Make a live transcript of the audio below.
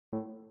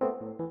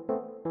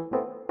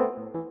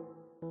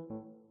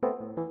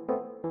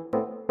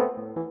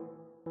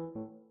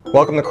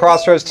Welcome to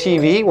Crossroads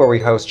TV, where we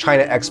host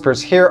China experts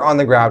here on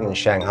the ground in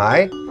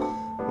Shanghai.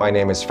 My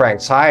name is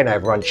Frank Tsai, and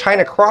I've run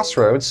China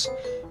Crossroads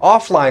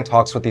offline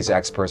talks with these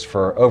experts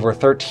for over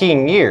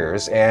 13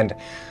 years. And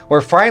we're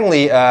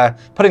finally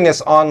putting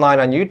this online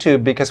on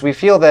YouTube because we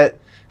feel that,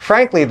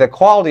 frankly, the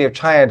quality of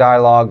China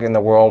dialogue in the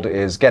world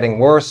is getting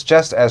worse,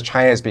 just as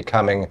China is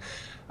becoming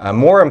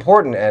more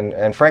important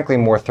and frankly,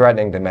 more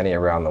threatening to many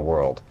around the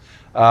world.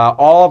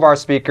 All of our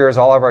speakers,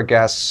 all of our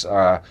guests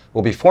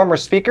will be former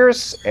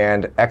speakers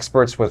and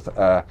experts with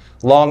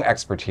long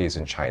expertise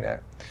in China.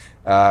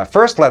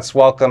 First, let's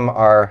welcome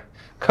our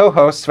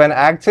co-host, Sven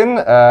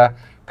Agton,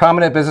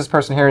 prominent business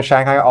person here in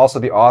Shanghai, also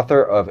the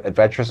author of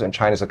Adventures in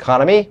China's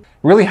Economy.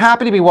 Really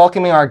happy to be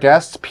welcoming our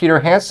guest,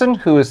 Bøgh Hansen,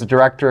 who is the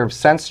director of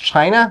Sense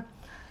China,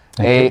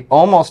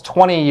 almost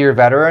 20-year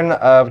veteran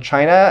of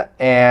China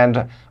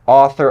and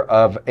author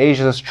of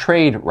Asia's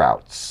Trade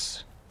Routes.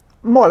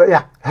 More,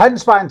 yeah.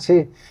 Handelsvejen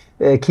til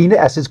Kina,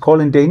 as it's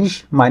called in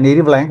Danish. My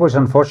native language,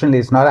 unfortunately,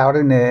 it's not out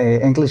in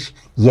English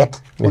yet.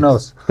 Who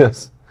knows?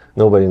 Yes,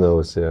 nobody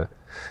knows, yeah.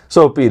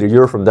 So, Peter,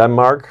 you're from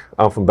Denmark.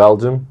 I'm from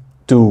Belgium.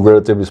 Two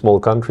relatively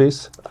small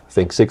countries. I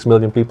think 6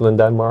 million people in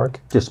Denmark.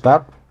 Just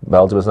about.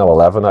 Belgium is now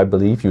 11, I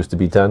believe. Used to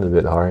be 10, a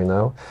bit higher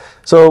now.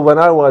 So, when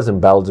I was in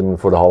Belgium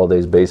for the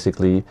holidays,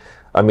 basically,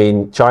 I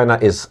mean, China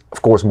is,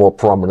 of course, more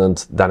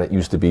prominent than it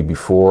used to be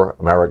before.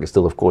 America is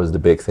still, of course, the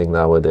big thing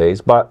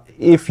nowadays. But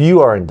if you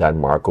are in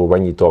Denmark, or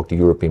when you talk to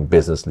European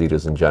business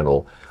leaders in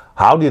general,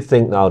 how do you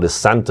think now the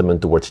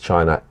sentiment towards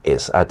China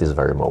is at this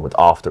very moment,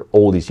 after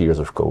all these years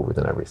of COVID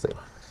and everything?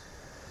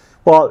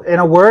 Well, in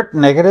a word,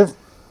 negative,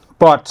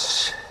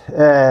 but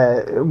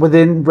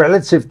within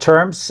relative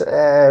terms,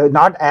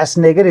 not as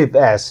negative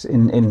as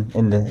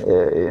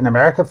in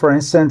America, for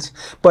instance,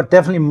 but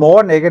definitely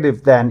more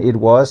negative than it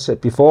was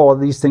before all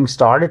these things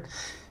started.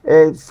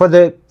 For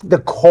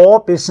the core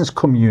business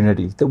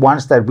community, the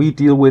ones that we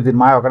deal with in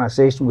my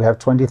organization, we have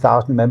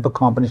 20,000 member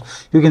companies.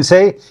 You can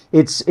say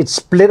it's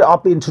split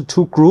up into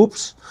two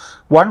groups.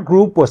 One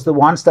group was the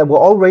ones that were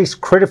always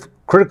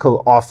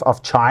critical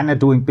of China,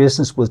 doing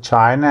business with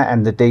China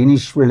and the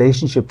Danish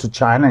relationship to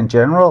China in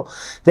general.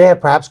 They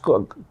have perhaps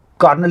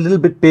gotten a little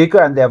bit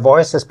bigger and their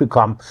voice has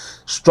become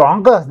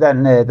stronger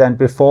than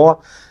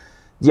before.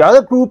 The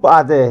other group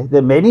are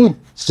the many,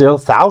 still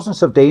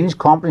thousands of Danish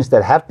companies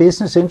that have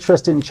business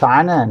interest in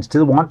China and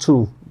still want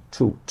to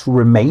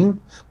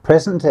remain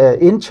present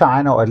in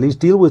China, or at least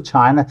deal with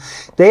China.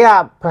 They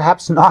are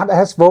perhaps not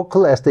as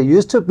vocal as they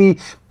used to be,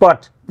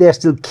 but they're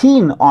still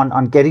keen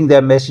on getting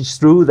their message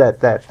through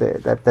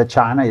that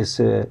China is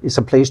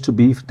a place to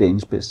be for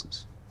Danish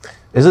business.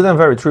 Is it then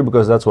very true,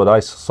 because that's what I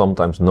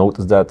sometimes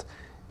notice, that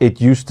it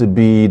used to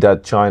be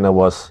that China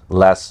was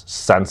less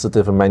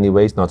sensitive in many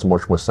ways, not so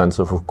much more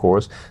sensitive, of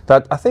course,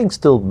 that I think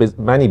still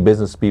many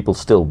business people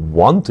still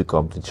want to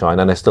come to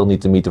China, and they still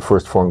need to meet the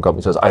first foreign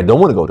company who says, I don't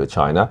want to go to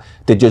China.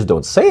 They just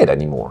don't say it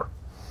anymore.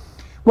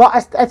 Well,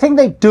 I think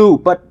they do,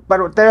 but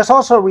there's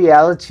also a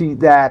reality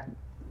that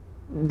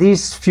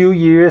these few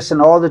years and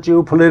all the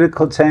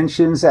geopolitical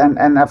tensions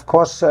and of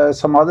course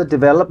some other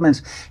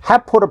developments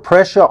have put a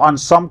pressure on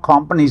some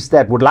companies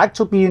that would like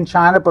to be in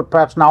China but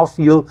perhaps now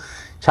feel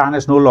China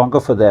is no longer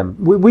for them.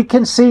 We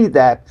can see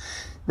that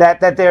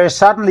there is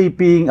suddenly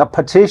being a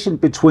partition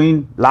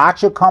between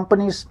larger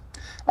companies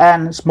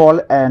and small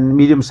and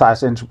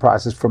medium-sized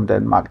enterprises from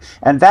Denmark,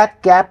 and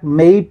that gap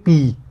may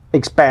be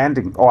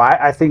expanding, or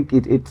I think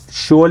it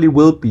surely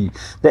will be.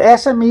 The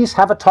SMEs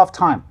have a tough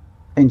time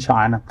in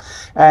China,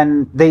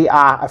 and they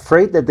are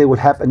afraid that they will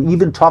have an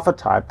even tougher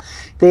time.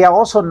 They are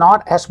also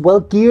not as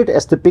well geared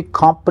as the big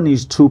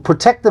companies to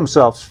protect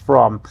themselves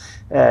from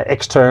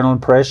external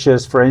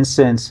pressures. For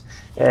instance,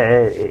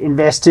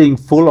 investing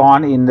full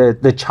on in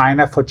the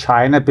China for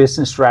China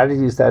business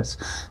strategies.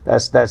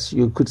 That's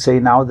you could say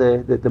now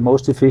the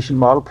most efficient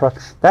model.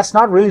 That's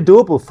not really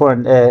doable for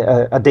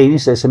a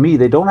Danish SME.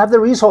 They don't have the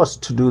resources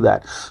to do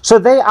that. So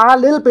they are a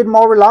little bit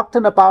more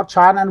reluctant about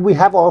China, and we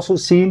have also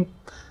seen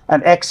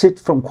an exit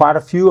from quite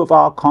a few of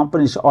our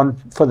companies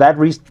for that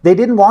reason. They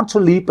didn't want to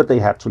leave, but they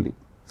had to leave.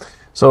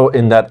 So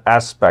in that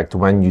aspect,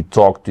 when you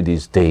talk to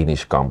these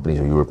Danish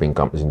companies or European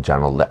companies in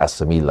general, the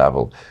SME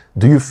level,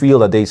 do you feel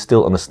that they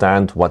still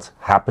understand what's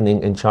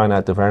happening in China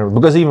at the very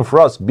moment? Because even for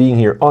us, being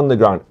here on the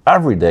ground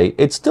every day,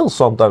 it's still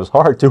sometimes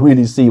hard to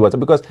really see what's,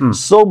 because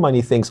so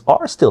many things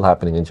are still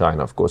happening in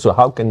China, of course. So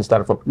how can you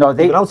stand from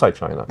even outside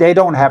China? They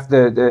don't have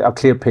a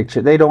clear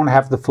picture. They don't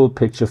have the full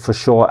picture for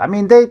sure. I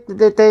mean,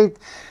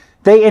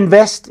 they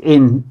invest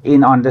in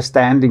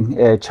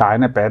understanding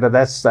China better.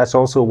 That's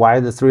also why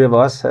the three of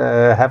us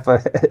have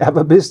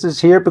a business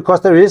here,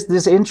 because there is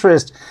this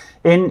interest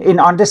in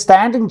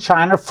understanding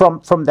China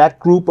from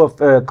that group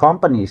of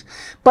companies.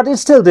 But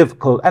it's still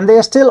difficult, and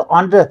they're still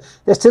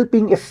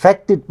being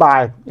affected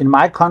by, in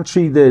my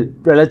country, the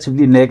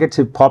relatively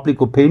negative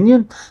public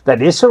opinion that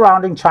is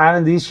surrounding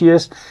China these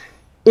years.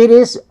 It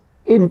is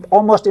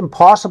almost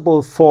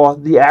impossible for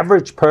the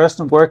average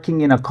person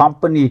working in a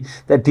company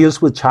that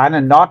deals with China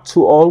not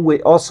to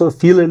always also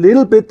feel a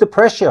little bit the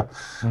pressure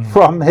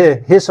from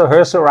his or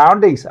her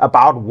surroundings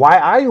about, why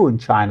are you in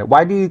China?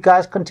 Why do you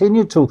guys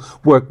continue to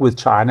work with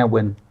China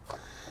when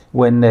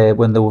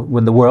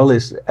the world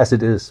is as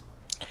it is?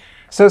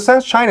 So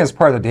since China is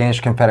part of the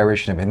Danish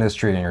Confederation of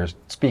Industry, and you're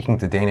speaking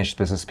to Danish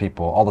business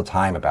people all the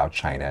time about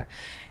China,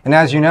 and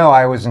as you know,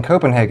 I was in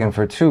Copenhagen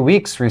for 2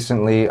 weeks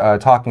recently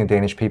talking to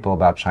Danish people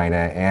about China,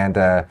 and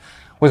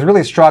was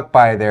really struck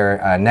by their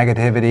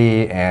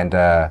negativity and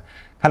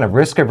kind of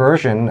risk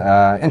aversion.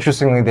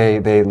 Interestingly,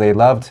 they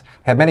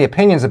had many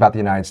opinions about the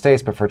United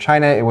States, but for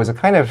China, it was a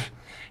kind of,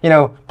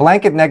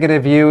 blanket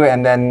negative view,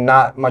 and then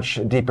not much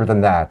deeper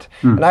than that.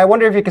 And I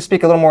wonder if you could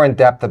speak a little more in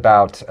depth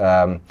about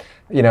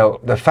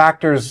the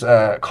factors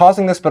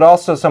causing this, but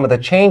also some of the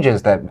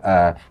changes that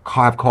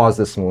have caused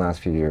this in the last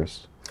few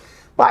years.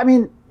 Well, I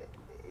mean,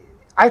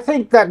 I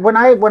think that when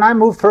I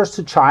moved first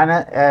to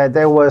China,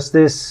 there was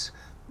this,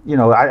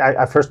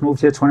 I first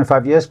moved here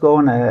 25 years ago,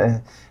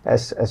 and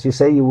as you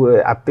say,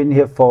 I've been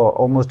here for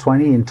almost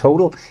 20 in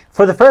total.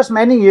 For the first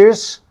many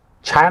years,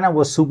 China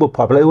was super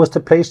popular. It was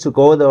the place to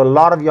go. There were a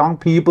lot of young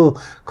people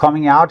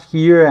coming out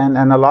here, and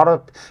a lot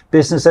of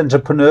business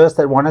entrepreneurs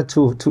that wanted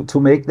to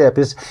make their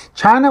business.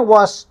 China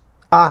was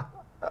a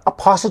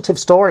positive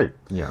story.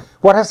 Yeah.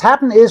 What has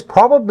happened is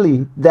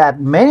probably that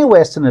many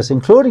Westerners,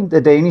 including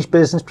the Danish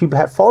business people,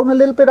 have fallen a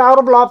little bit out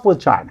of love with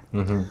China.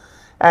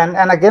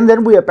 And again,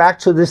 then we are back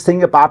to this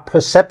thing about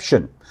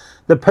perception.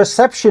 The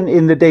perception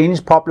in the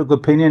Danish public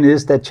opinion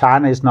is that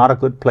China is not a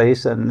good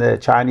place, and the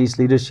Chinese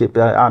leadership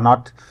are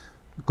not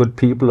good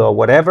people or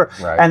whatever.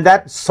 Right. And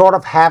that sort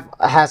of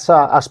has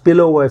a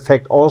spillover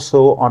effect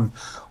also on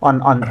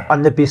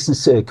the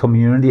business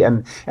community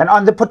and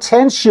on the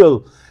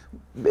potential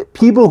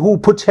people who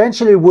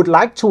potentially would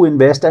like to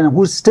invest and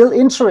who's still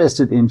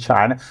interested in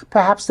China.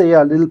 Perhaps they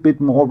are a little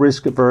bit more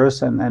risk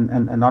averse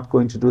and not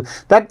going to do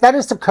that. That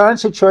is the current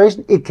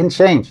situation. It can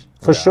change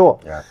for sure.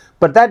 Yeah.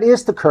 But that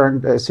is the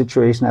current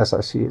situation as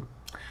I see it.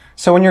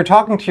 So when you're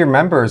talking to your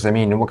members, I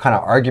mean, what kind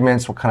of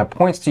arguments, what kind of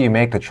points do you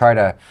make to try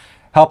to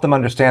help them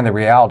understand the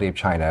reality of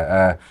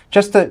China?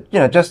 Just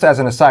as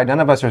an aside,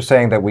 none of us are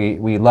saying that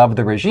we love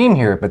the regime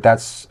here, but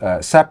that's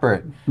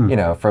separate,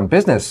 from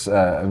business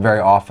very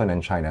often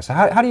in China. So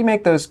how do you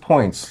make those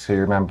points to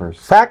your members?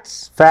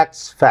 Facts,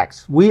 facts,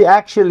 facts. We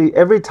actually,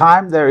 every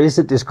time there is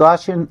a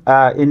discussion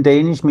in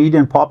Danish media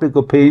and public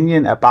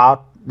opinion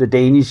about the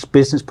Danish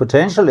business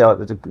potential or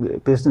the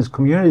business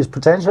community's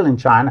potential in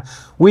China,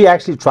 we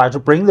actually try to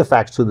bring the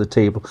facts to the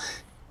table.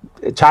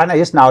 China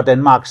is now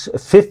Denmark's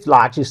 5th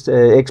largest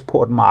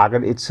export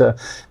market. It's a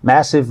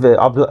massive,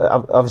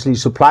 obviously,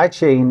 supply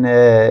chain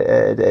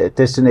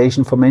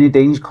destination for many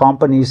Danish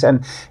companies.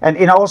 And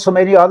in also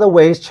many other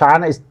ways,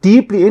 China is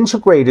deeply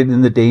integrated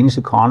in the Danish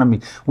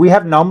economy. We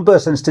have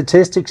numbers and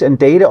statistics and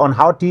data on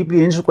how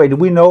deeply integrated.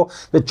 We know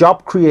the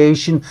job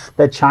creation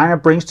that China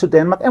brings to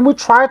Denmark. And we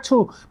try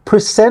to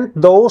present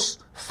those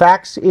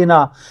facts in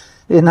a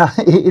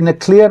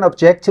clear and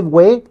objective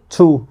way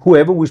to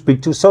whoever we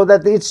speak to, so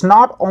that it's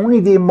not only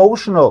the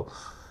emotional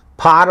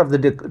part of the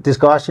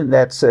discussion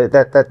that's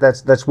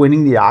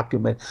winning the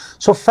argument.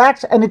 So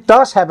facts, and it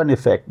does have an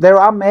effect. There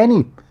are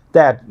many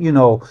that,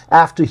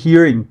 after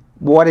hearing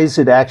what is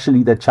it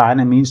actually that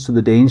China means to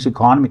the Danish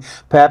economy,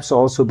 perhaps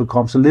also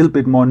becomes a little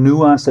bit more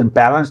nuanced and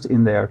balanced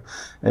in their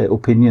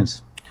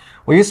opinions.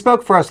 Well, you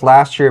spoke for us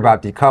last year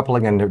about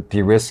decoupling and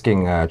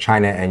de-risking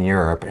China and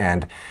Europe.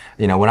 And,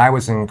 when I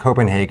was in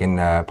Copenhagen,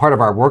 part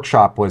of our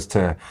workshop was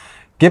to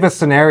give a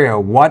scenario.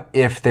 What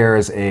if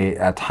there's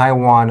a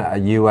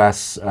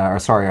China-US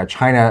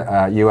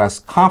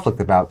conflict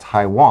about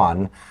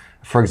Taiwan?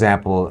 For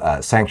example,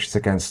 sanctions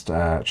against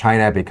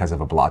China because of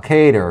a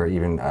blockade or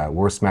even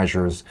worse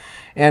measures.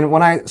 And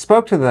when I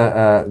spoke to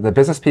the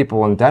business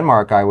people in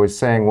Denmark, I was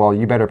saying, well,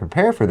 you better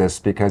prepare for this,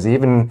 because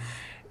even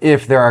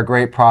if there are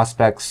great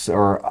prospects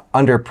or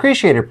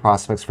underappreciated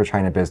prospects for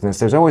China business,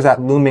 there's always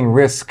that looming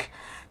risk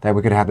that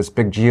we could have this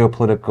big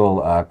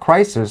geopolitical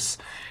crisis.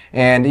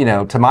 And,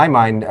 to my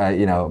mind,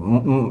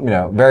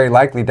 very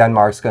likely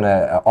Denmark's going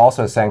to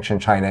also sanction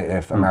China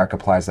if America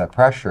applies that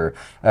pressure.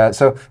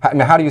 So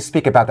how do you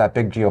speak about that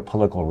big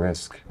geopolitical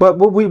risk? But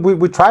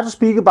we try to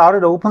speak about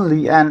it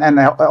openly and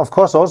of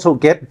course also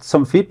get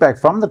some feedback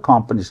from the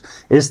companies.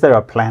 Is there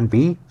a plan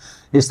B?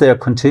 Is there a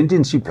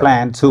contingency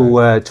plan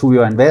to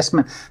your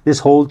investment? This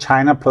whole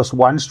China plus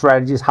one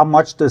strategy, how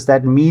much does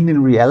that mean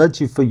in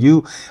reality for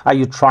you? Are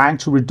you trying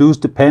to reduce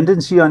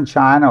dependency on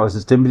China, or is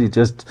it simply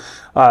just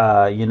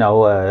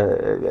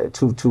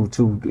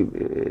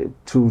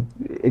to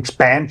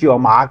expand your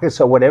markets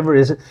or whatever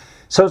is it?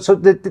 So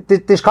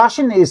the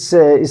discussion is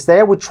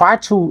there. We try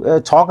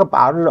to talk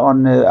about it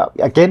on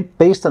again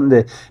based on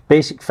the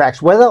basic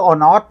facts, whether or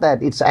not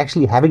that it's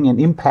actually having an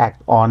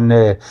impact on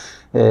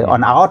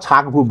our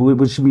target group,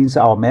 which means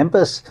our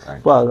members.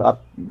 Right. Well,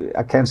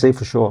 I can't say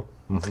for sure.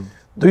 Mm-hmm.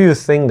 Do you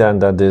think then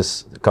that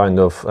this kind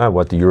of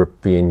what the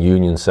European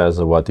Union says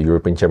or what the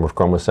European Chamber of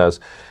Commerce says,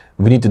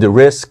 we need to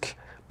de-risk,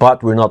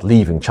 but we're not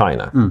leaving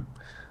China.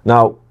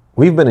 Now,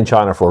 we've been in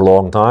China for a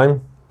long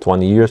time,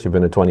 20 years, you've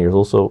been there 20 years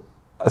also.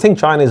 I think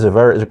China is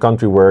a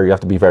country where you have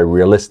to be very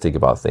realistic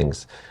about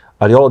things.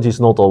 Ideology is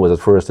not always at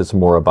first, it's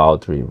more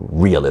about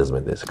realism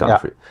in this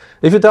country.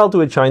 Yeah. If you tell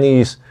to a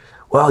Chinese,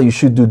 well, you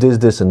should do this,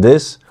 this, and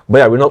this, but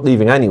yeah, we're not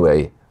leaving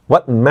anyway,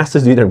 what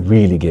message do you then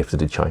really give to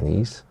the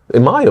Chinese?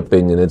 In my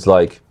opinion, it's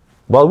like,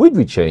 well, would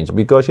we change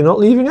because you're not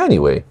leaving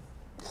anyway?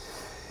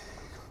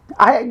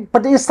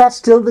 But is that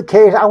still the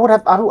case? I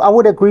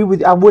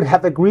would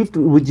have agreed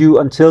with you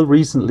until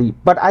recently.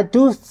 But I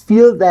do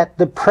feel that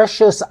the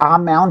pressures are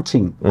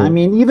mounting. I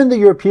mean, even the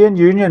European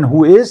Union,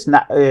 who is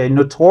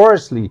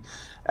notoriously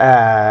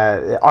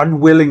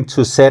unwilling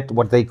to set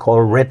what they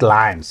call red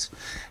lines,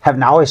 have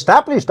now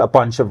established a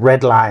bunch of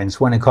red lines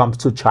when it comes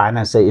to China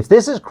and say, if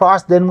this is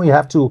crossed, then we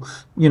have to,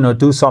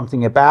 do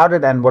something about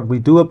it. And what we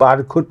do about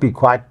it could be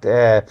quite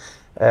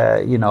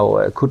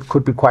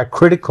could be quite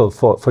critical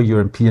for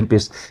European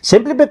business,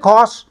 simply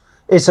because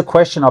it's a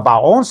question of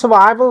our own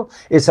survival,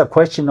 it's a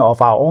question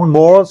of our own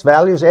morals,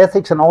 values,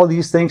 ethics, and all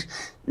these things.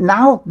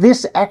 Now,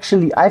 this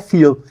actually, I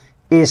feel,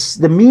 is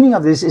the meaning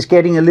of this is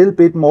getting a little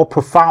bit more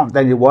profound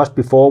than it was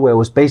before, where it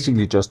was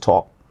basically just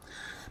talk.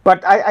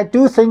 But I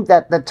do think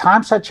that the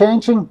times are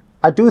changing.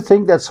 I do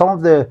think that some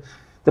of the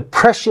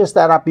pressures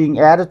that are being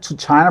added to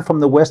China from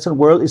the Western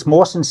world is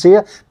more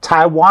sincere.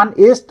 Taiwan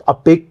is a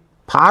big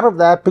part of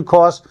that,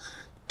 because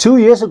 2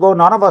 years ago,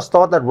 none of us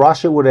thought that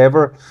Russia would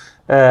ever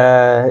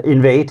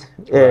invade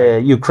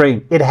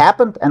Ukraine. It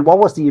happened, and what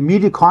was the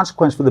immediate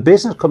consequence for the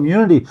business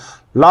community?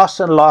 Loss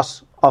and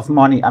loss of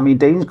money. I mean,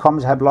 Danish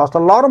companies have lost a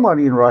lot of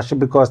money in Russia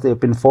because they've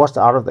been forced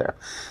out of there.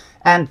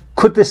 And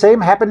could the same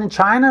happen in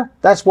China?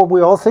 That's what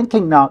we're all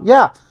thinking now.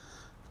 Yeah,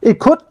 it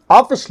could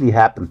obviously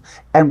happen.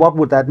 And what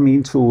would that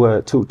mean to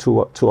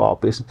our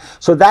business?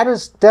 So that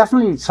is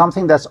definitely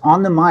something that's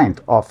on the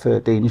mind of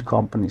Danish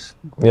companies.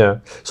 Yeah.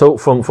 So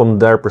from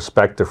their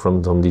perspective,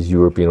 from these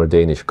European or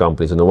Danish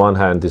companies, on the one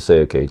hand, they say,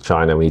 okay,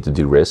 China, we need to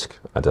de-risk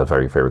at a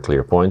very, very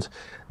clear point.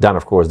 Then,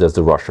 of course, there's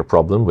the Russia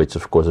problem, which,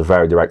 of course, is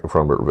very direct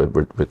from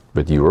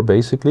with Europe,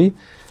 basically.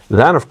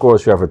 Then, of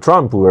course, you have a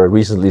Trump who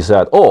recently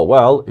said, oh,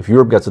 well, if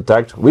Europe gets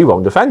attacked, we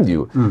won't defend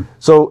you.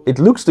 So it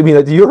looks to me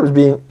that Europe is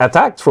being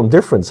attacked from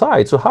different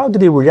sides. So how do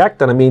they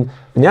react? And I mean,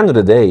 in the end of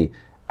the day,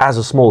 as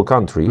a small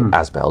country,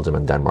 as Belgium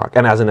and Denmark,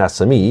 and as an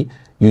SME,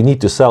 you need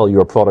to sell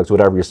your products,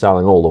 whatever you're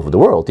selling, all over the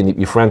world. You need to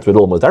be friends with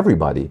almost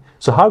everybody.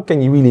 So how can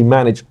you really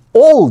manage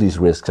all these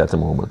risks at the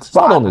moment? It's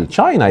not only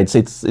China, it's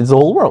the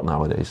whole world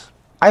nowadays.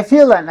 I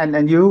feel,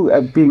 and you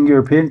being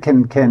European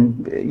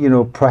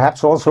can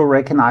perhaps also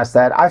recognize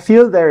that. I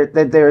feel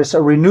that there is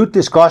a renewed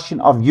discussion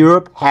of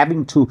Europe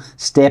having to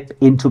step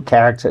into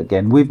character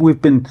again.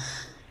 We've been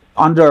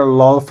under a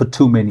lull for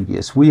too many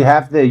years. We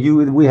have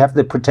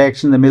the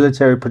protection, the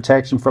military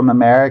protection from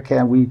America,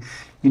 and we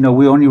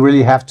only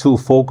really have to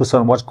focus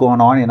on what's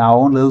going on in our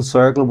own little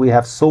circle. We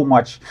have so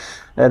much.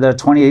 There are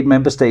 28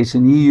 member states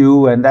in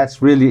EU, and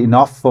that's really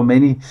enough for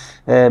many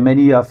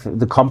of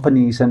the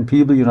companies and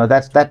people.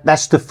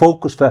 That's the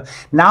focus.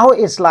 Now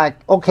it's like,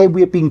 okay,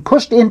 we're being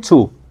pushed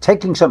into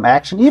taking some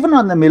action, even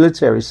on the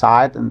military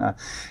side,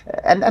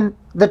 and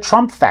the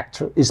Trump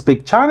factor is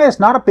big. China is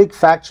not a big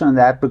factor in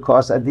that,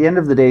 because at the end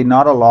of the day,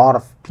 not a lot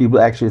of people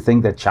actually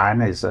think that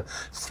China is a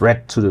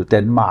threat to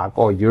Denmark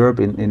or Europe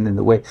in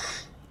the way.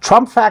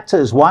 Trump factor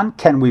is one.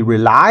 Can we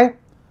rely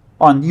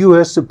on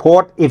US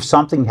support if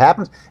something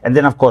happens? And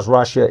then, of course,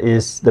 Russia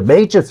is the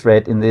major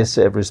threat in this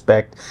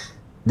respect.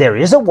 There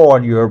is a war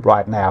in Europe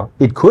right now.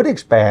 It could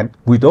expand.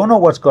 We don't know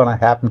what's going to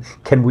happen.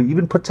 Can we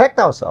even protect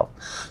ourselves?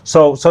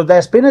 So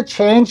there's been a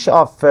change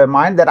of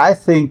mind that I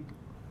think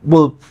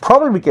will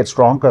probably get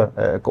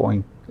stronger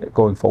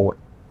going forward.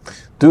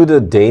 Do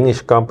the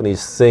Danish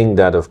companies think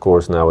that, of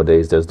course,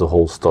 nowadays there's the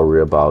whole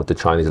story about the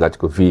Chinese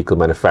electrical vehicle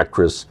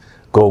manufacturers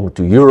going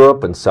to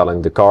Europe and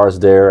selling the cars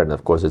there, and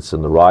of course it's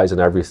on the rise and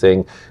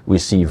everything. We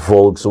see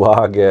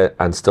Volkswagen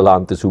and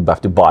Stellantis who have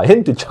to buy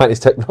into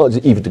Chinese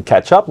technology even to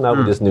catch up now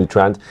with this new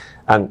trend.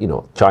 And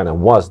China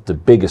was the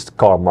biggest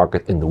car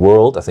market in the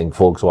world. I think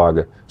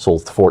Volkswagen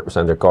sold 40%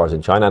 of their cars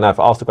in China. And I've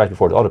asked the question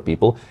before to other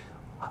people.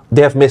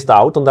 They have missed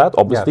out on that,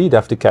 obviously. They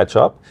have to catch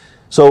up.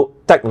 So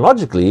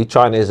technologically,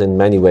 China is in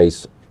many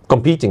ways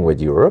competing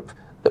with Europe.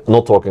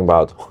 Not talking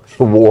about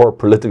war,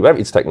 political, whatever,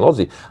 it's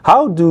technology.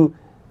 How do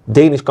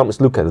Danish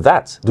companies look at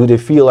that? Do they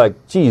feel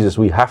like, Jesus,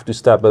 we have to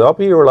step it up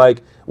here, or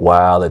like,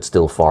 well, it's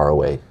still far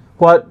away?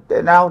 Well,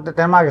 now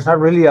Denmark is not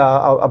really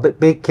a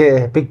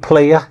big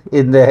player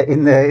in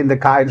the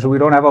car industry. We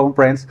don't have our own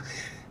brands.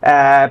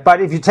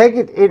 But if you take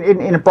it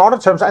in broader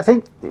terms, I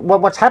think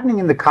what's happening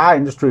in the car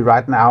industry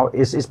right now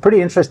is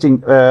pretty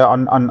interesting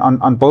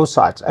on both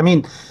sides. I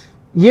mean,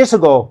 years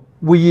ago,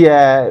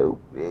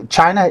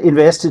 China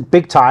invested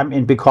big time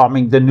in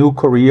becoming the new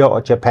Korea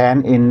or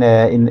Japan in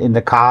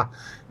the car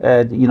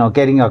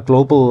getting a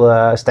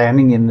global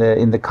standing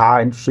in the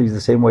car industry the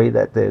same way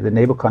that the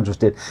neighbor countries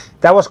did.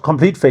 That was a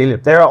complete failure.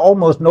 There are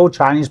almost no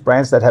Chinese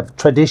brands that have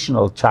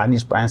traditional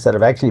Chinese brands that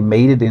have actually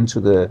made it into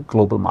the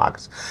global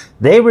markets.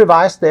 They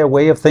revised their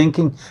way of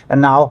thinking,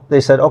 and now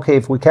they said, okay,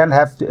 if we can't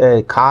have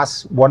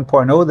cars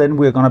 1.0, then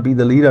we're going to be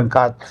the leader in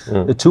car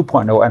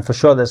 2.0, and for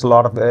sure there's a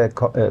lot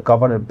of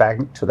government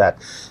backing to that.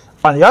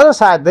 On the other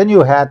side, then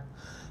you had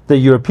the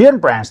European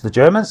brands, the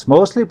Germans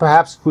mostly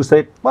perhaps, who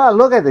say, well,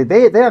 look at it,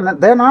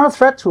 they're not a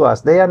threat to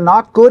us. They are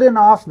not good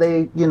enough.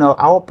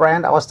 Our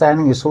brand, our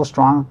standing is so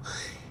strong.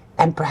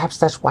 And perhaps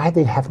that's why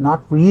they have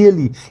not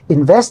really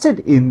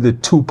invested in the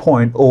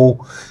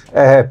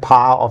 2.0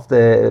 part of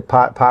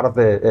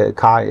the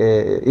car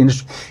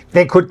industry.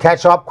 They could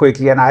catch up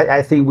quickly, and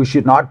I think we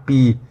should not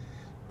be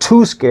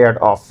too scared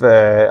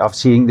of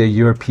seeing the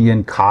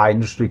European car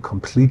industry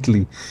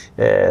completely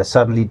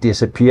suddenly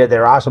disappear.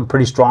 There are some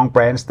pretty strong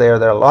brands there.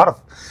 There are a lot of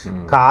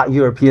car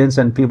Europeans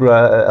and people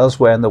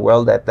elsewhere in the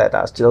world that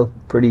are still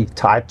pretty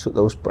tied to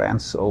those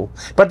brands. So,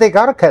 but they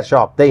got to catch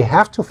up. They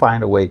have to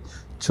find a way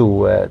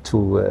to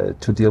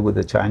deal with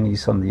the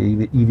Chinese on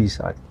the EV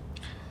side.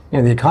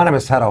 The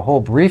Economist had a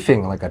whole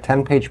briefing, like a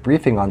 10-page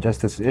briefing on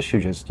just this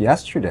issue just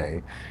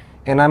yesterday.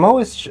 And I'm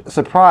always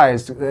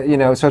surprised,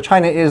 so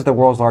China is the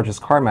world's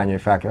largest car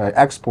manufacturer,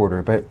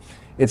 exporter, but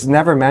it's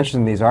never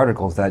mentioned in these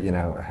articles that,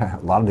 a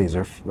lot of these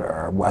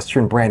are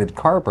Western branded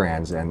car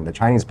brands, and the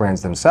Chinese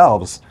brands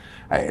themselves,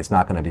 it's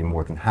not going to be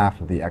more than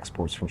half of the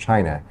exports from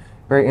China.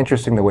 Very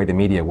interesting the way the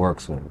media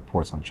works when it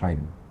reports on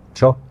China.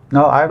 Sure.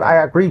 No,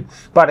 I agree.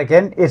 But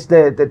again, it's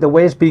the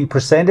way it's being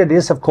presented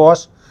is, of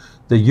course,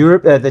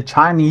 the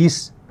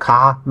Chinese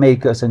car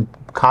makers and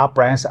car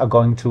brands are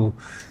going to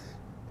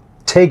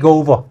take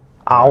over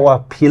our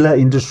pillar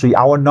industry,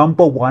 our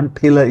number one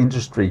pillar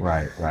industry.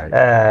 Right.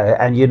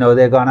 And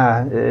they're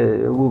gonna.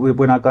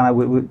 We're not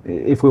gonna.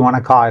 If we want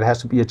a car, it has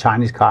to be a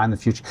Chinese car in the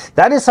future.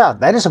 That is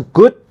a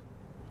good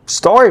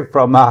story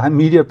from a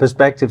media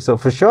perspective. So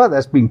for sure,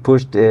 that's being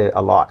pushed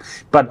a lot.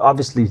 But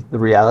obviously, the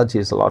reality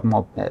is a lot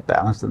more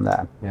balanced than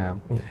that. Yeah.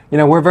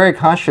 We're very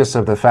conscious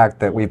of the fact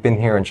that we've been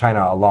here in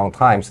China a long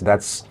time. So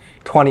that's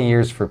 20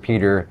 years for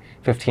Peter,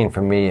 15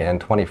 for me, and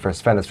 20 for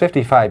Sven. It's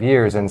 55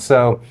 years. And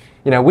so,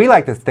 we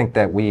like to think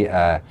that we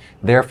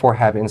therefore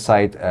have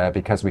insight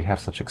because we have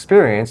such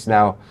experience.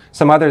 Now,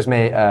 some others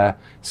may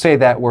say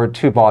that we're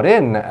too bought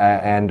in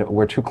and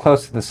we're too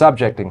close to the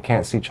subject and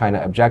can't see China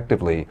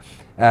objectively.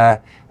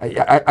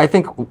 I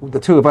think the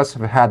two of us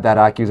have had that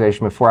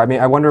accusation before. I mean,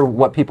 I wonder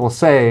what people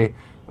say,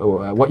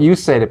 what you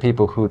say to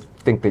people who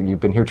think that you've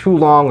been here too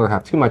long or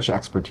have too much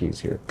expertise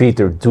here.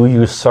 Peter, do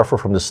you suffer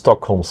from the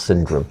Stockholm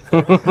syndrome?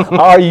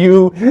 Are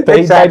you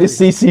paid by the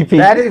CCP?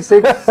 That is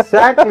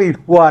exactly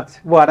what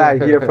I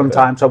hear from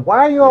time. So why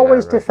are you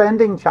always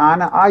defending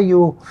China? Are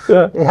you?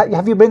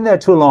 Have you been there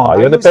too long? Are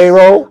you on the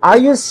payroll? Are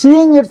you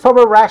seeing it from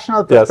a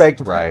rational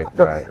perspective? Yes,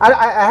 right.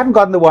 I haven't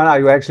gotten the one. Are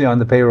you actually on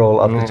the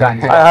payroll of the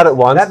Chinese? I had it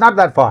once. Not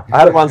that far. I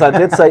had it once. I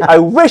did say, I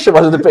wish I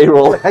was on the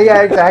payroll.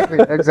 Yeah,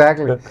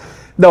 exactly.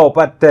 No,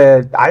 but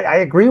I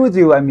agree with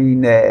you. I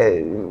mean,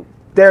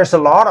 there's a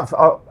lot of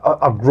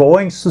a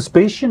growing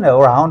suspicion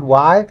around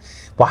why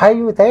are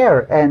you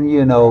there?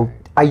 And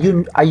are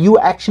you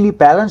actually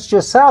balanced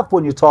yourself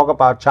when you talk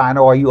about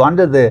China, or are you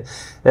under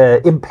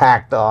the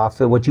impact of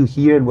what you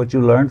hear and what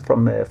you learn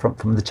from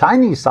the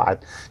Chinese side?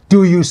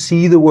 Do you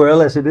see the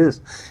world as it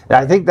is? And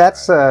I think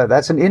that's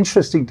an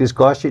interesting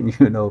discussion,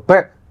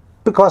 but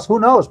because who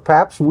knows?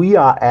 Perhaps we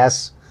are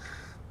as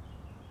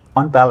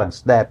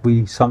unbalanced that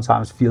we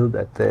sometimes feel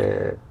that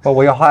well,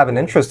 we all have an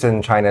interest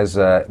in China's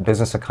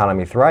business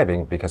economy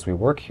thriving because we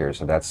work here,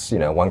 so that's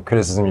one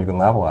criticism you can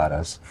level at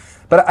us.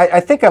 But I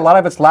think a lot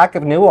of it's lack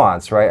of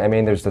nuance, right? I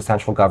mean, there's the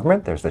central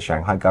government, there's the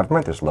Shanghai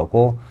government, there's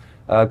local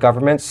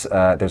governments,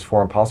 there's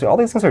foreign policy. All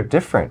these things are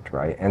different,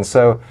 right? And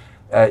so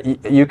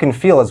you can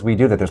feel, as we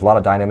do, that there's a lot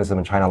of dynamism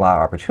in China, a lot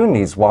of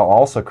opportunities, while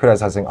also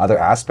criticizing other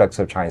aspects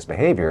of Chinese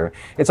behavior.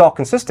 It's all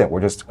consistent.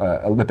 We're just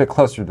a little bit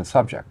closer to the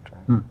subject.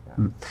 Right?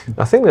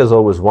 I think there's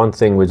always one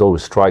thing which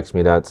always strikes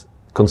me that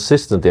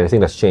consistently, I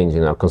think that's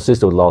changing now,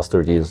 consistent with the last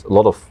 30 years, a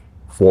lot of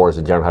foreigners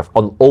in general have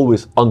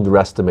always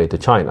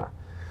underestimated China.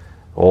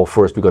 Or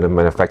first we're going to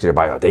manufacture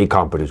by they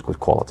can't produce good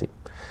quality.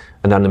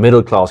 And then the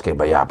middle class came,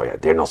 but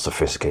they're not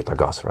sophisticated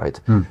like us, right?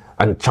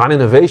 And China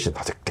innovation,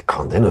 they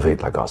can't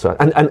innovate like us, right?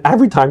 And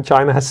every time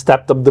China has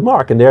stepped up the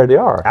mark, and there they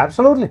are.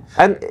 Absolutely.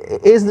 And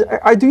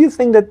do you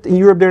think that in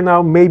Europe they're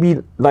now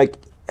maybe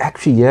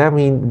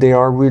they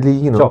are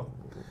really, So,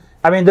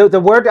 I mean, the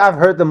word I've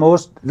heard the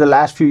most the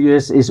last few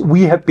years is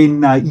we have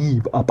been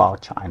naive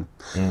about China.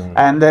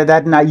 And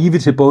that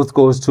naivety both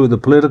goes to the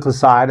political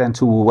side and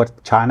to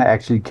what China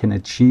actually can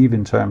achieve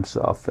in terms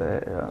of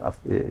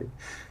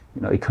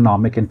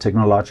economic and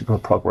technological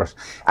progress.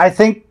 I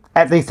think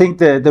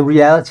the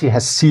reality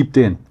has seeped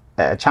in.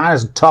 China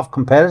is a tough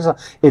competitor.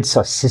 It's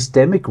a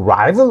systemic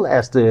rival,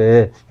 as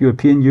the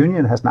European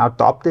Union has now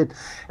adopted.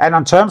 And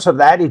in terms of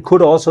that, it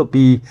could also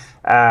be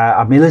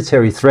a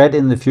military threat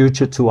in the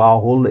future to our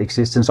whole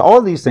existence.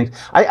 All these things.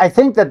 I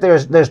think that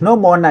there's no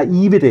more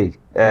naivety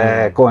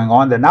going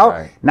on there.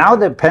 Now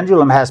the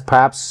pendulum has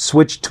perhaps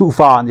switched too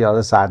far on the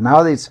other side.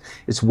 Now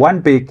it's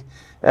one big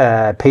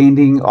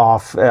painting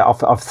of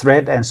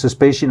threat and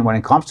suspicion when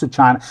it comes to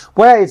China,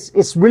 where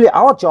it's really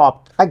our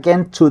job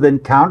again to then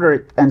counter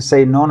it and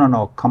say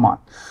no, come on.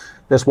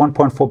 There's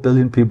 1.4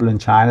 billion people in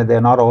China. They're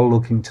not all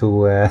looking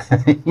to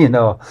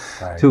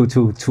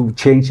to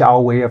change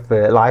our way of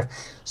life.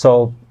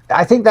 So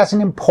I think that's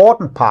an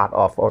important part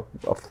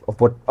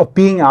of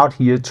being out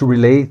here, to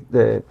relay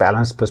the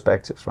balanced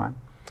perspectives, right?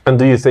 And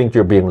do you think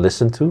you're being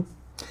listened to?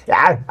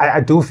 Yeah,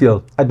 I do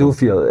feel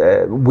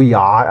we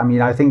are. I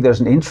mean, I think there's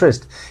an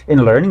interest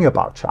in learning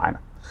about China,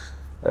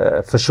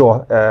 for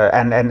sure.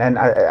 And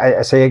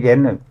I say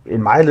again,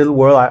 in my little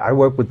world, I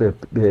work with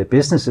the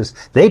businesses.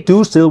 They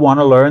do still want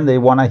to learn. They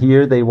want to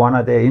hear.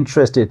 They're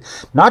interested,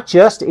 not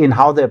just in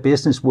how their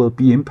business will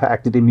be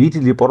impacted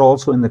immediately, but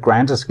also in the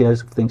grander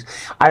scales of things.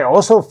 I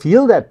also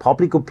feel that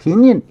public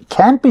opinion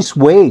can be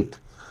swayed.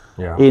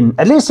 Yeah.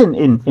 At least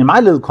in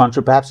my little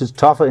country, perhaps it's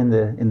tougher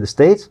in the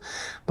States,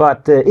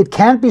 but it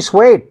can be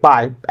swayed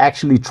by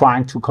actually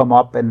trying to come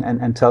up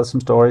and tell some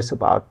stories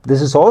about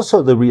this is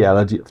also the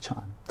reality of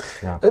China.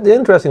 Yeah. The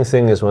interesting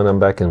thing is when I'm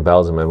back in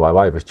Belgium and my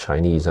wife is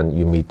Chinese and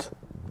you meet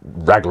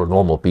regular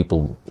normal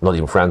people, not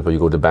even friends, but you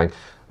go to the bank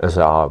and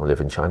say, I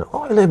live in China.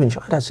 Oh, I live in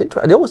China, that's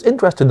interesting. They're always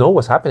interested to know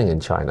what's happening in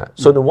China.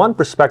 So in the one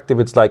perspective,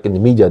 it's like in the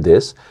media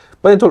this,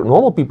 but in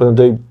normal people,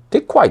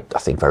 they're quite, I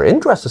think, very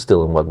interested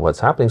still in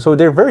what's happening. So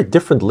they're very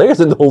different layers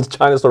in the whole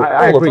China story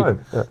all the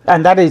time. Yeah.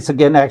 And that is,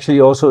 again, actually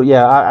also,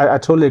 I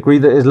totally agree.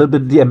 There is a little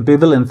bit the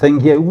ambivalent thing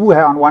here.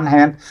 On one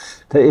hand,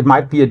 it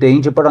might be a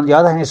danger, but on the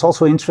other hand, it's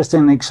also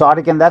interesting and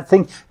exotic. And that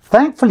thing,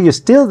 thankfully, is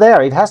still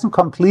there. It hasn't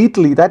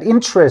completely, that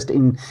interest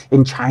in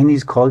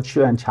Chinese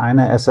culture and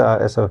China as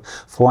a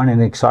foreign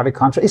and exotic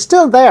country is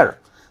still there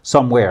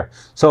somewhere.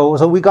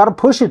 So we got to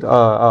push it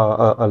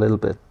a little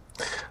bit.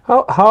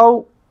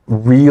 How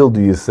real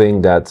do you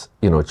think that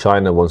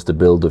China wants to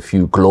build a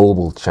few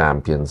global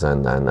champions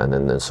and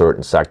in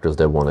certain sectors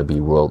they want to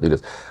be world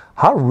leaders?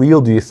 How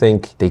real do you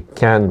think they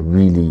can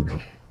really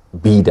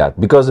be that?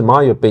 Because in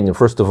my opinion,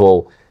 first of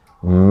all,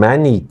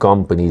 many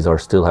companies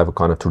still have a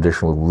kind of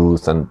traditional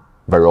roots, and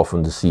very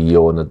often the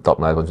CEO and the top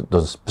management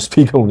does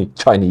speak only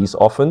Chinese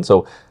often,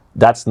 so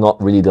that's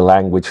not really the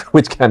language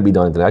which can be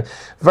done internationally.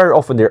 Very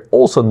often they're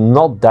also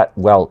not that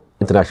well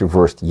internationally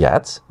versed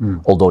yet,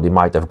 although they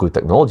might have good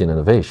technology and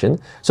innovation.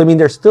 So I mean,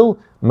 there's still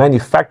many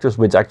factors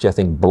which actually I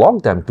think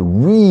block them to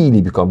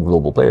really become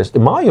global players.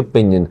 In my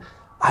opinion,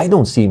 I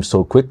don't see them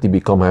so quickly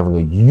having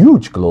a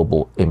huge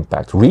global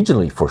impact,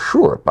 regionally for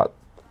sure, but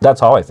that's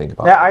how I think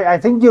about it. Yeah, I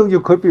think you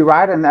could be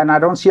right, and I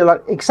don't see a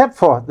lot, except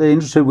for the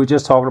industry we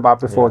just talked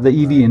about before, the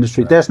EV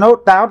industry. Right. There's no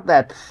doubt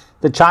that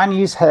the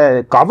Chinese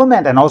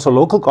government and also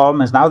local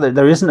governments, now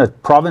there isn't a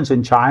province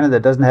in China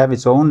that doesn't have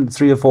its own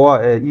 3 or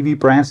 4 EV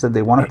brands that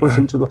they want to push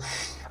into.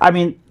 I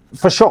mean,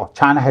 for sure,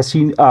 China has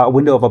seen a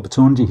window of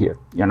opportunity here.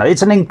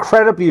 It's an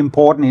incredibly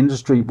important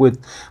industry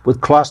with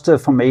cluster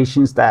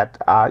formations that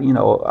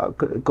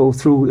go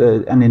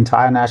through an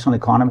entire national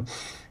economy.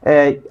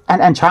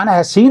 And China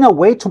has seen a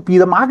way to be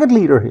the market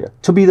leader here,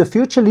 to be the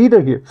future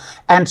leader here.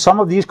 And some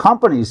of these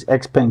companies,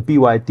 XPeng,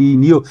 BYD,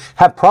 NIO,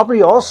 have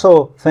probably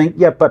also think,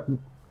 but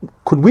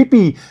could we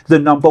be the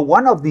number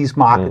one of these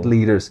market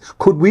leaders?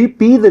 Could we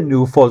be the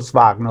new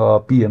Volkswagen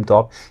or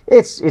BMW?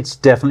 It's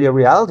definitely a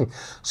reality.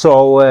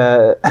 So,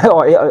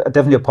 or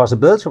definitely a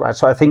possibility, right?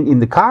 So I think in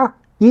the car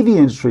EV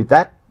industry,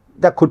 that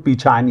could be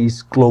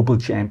Chinese global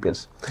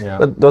champions. Yeah.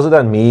 But does it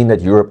then mean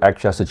that Europe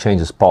actually has to change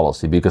its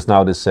policy? Because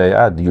now they say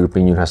the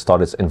European Union has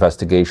started its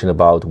investigation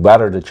about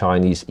whether the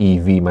Chinese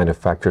EV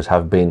manufacturers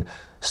have been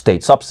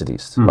state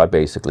subsidized, right,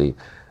 basically.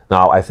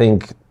 Now, I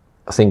think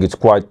it's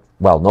quite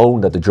well known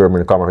that the German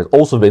economy has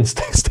also been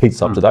state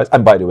subsidized.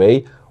 And by the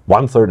way,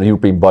 1/3 of the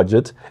European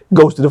budget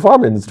goes to the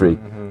farm industry.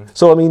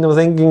 So, I mean, I'm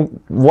thinking,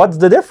 what's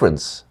the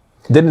difference?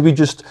 Didn't we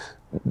just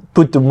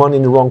put the money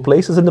in the wrong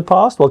places in the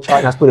past? Well,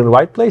 China has put it in the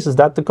right place. Is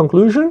that the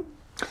conclusion?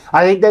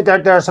 I think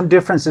that there are some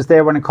differences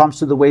there when it comes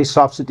to the way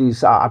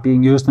subsidies are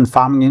being used in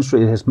farming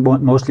industry. It has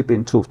mostly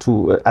been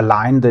to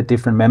align the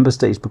different member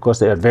states because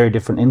they are very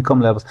different income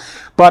levels.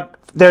 But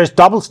there's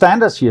double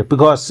standards here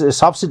because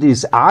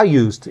subsidies are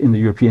used in the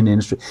European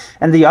industry.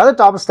 And the other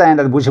double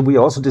standard, which we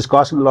also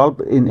discussing a lot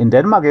in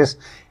Denmark, is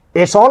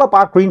it's all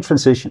about green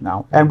transition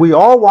now. And we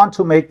all want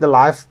to make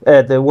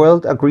the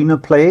world a greener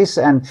place,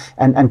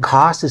 and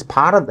cars is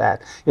part of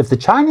that. If the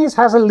Chinese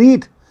has a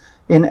lead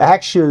in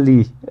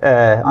actually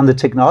on the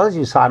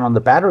technology side, on the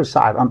battery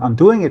side, on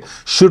doing it,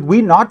 should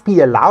we not be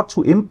allowed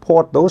to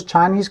import those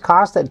Chinese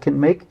cars that can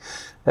make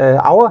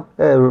our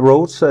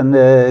roads and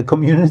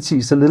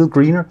communities a little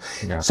greener?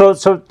 Yeah. So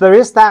there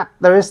is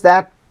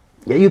that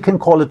yeah, you can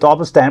call it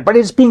double standard, but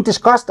it's being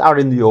discussed out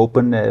in the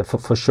open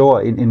for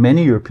sure in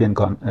many European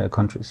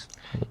countries.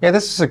 Yeah,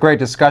 this is a great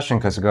discussion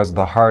because it goes to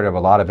the heart of a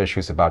lot of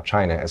issues about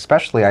China,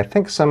 especially, I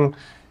think, some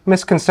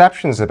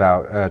misconceptions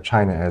about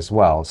China as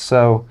well.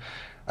 So,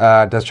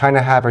 does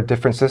China have a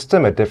different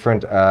system, a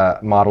different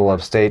model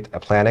of state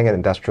planning and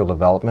industrial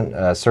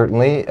development?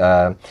 Certainly.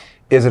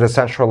 Is it a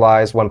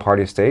centralized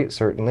one-party state?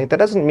 Certainly. That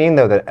doesn't mean,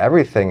 though, that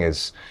everything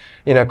is,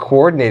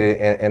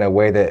 coordinated in a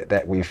way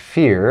that we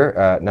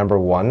fear, number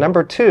one.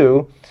 Number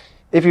two,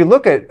 if you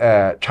look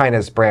at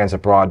China's brands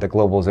abroad, the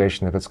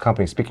globalization of its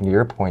companies, speaking to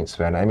your point,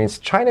 Sven, I mean,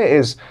 China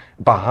is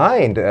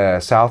behind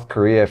South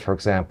Korea, for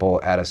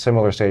example, at a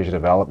similar stage of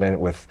development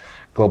with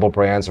global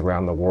brands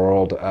around the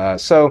world.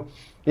 So,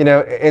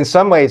 in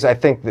some ways, I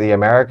think the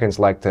Americans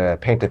like to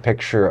paint a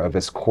picture of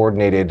this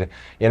coordinated,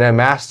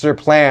 master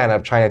plan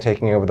of China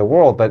taking over the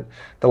world. But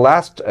the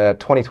last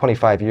 20,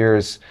 25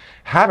 years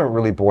haven't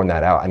really borne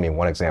that out. I mean,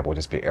 one example would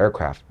just be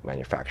aircraft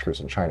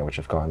manufacturers in China, which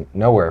have gone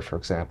nowhere, for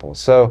example.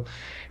 So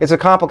it's a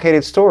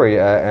complicated story,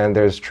 and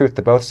there's truth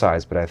to both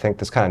sides. But I think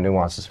this kind of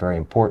nuance is very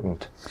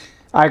important.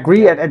 I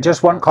agree, and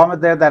just one comment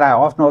there that I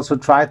often also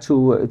try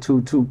to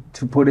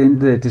put in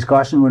the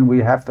discussion when we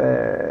have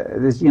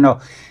this,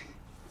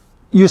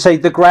 You say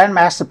the grand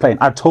master plan.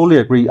 I totally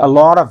agree. A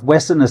lot of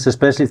Westerners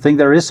especially think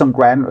there is some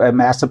grand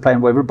master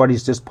plan where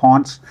everybody's just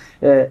pawns.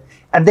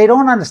 And they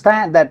don't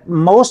understand that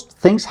most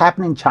things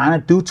happen in China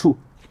due to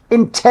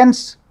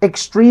intense,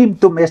 extreme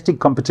domestic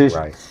competition.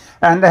 Right.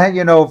 And,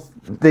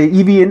 the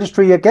EV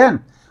industry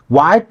again.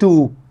 Why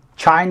do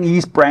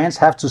Chinese brands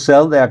have to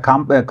sell their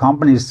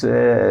companies,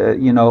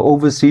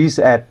 overseas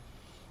at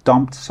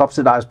dumped,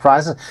 subsidized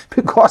prices?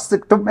 Because the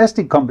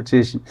domestic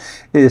competition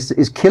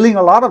is killing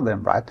a lot of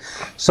them, right?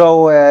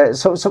 So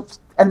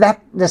and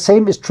that the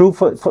same is true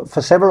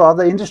for several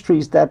other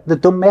industries, that the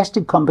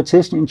domestic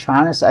competition in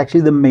China is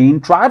actually the main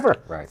driver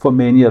for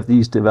many of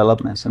these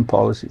developments and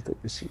policies that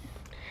we see.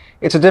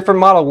 It's a different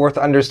model worth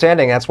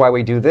understanding. That's why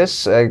we do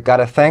this. Got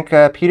to thank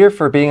Peter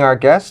for being our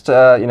guest,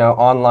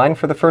 online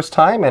for the first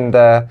time. And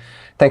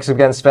thanks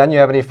again, Sven. You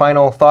have any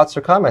final thoughts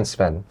or comments,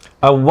 Sven?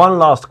 One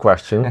last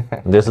question.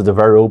 This is a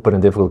very open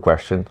and difficult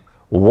question.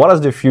 What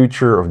is the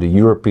future of the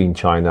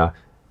European-China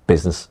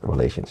business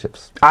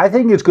relationships? I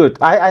think it's good.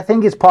 I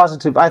think it's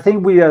positive. I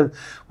think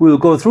we'll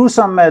go through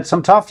some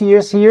tough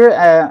years here,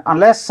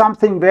 unless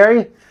something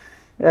very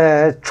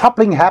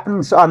troubling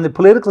happens on the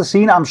political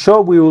scene. I'm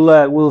sure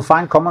we'll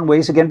find common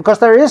ways again, because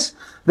there is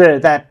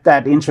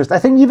that interest. I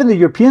think even the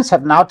Europeans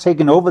have now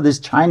taken over this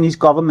Chinese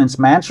government's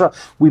mantra: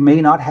 we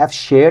may not have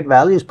shared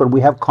values, but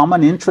we have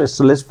common interests,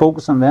 so let's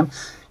focus on them.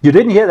 You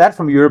didn't hear that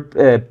from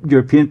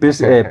European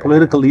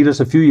political leaders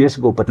a few years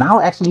ago, but now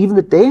actually even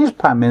the Danish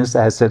Prime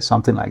Minister has said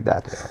something like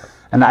that.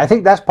 And I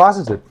think that's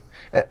positive.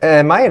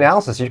 In my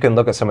analysis, you can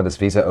look at some of this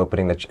visa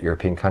opening the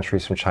European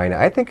countries from China.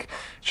 I think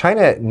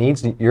China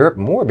needs Europe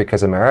more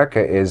because America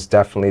is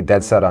definitely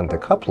dead set on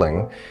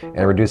decoupling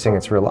and reducing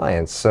its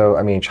reliance. So,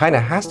 I mean, China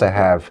has to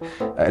have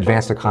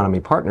advanced economy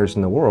partners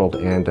in the world,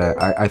 and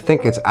I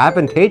think it's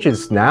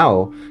advantageous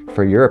now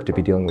for Europe to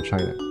be dealing with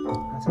China.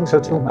 I think so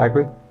too. I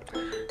agree.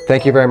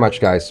 Thank you very much,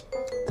 guys.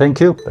 Thank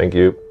you. Thank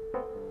you.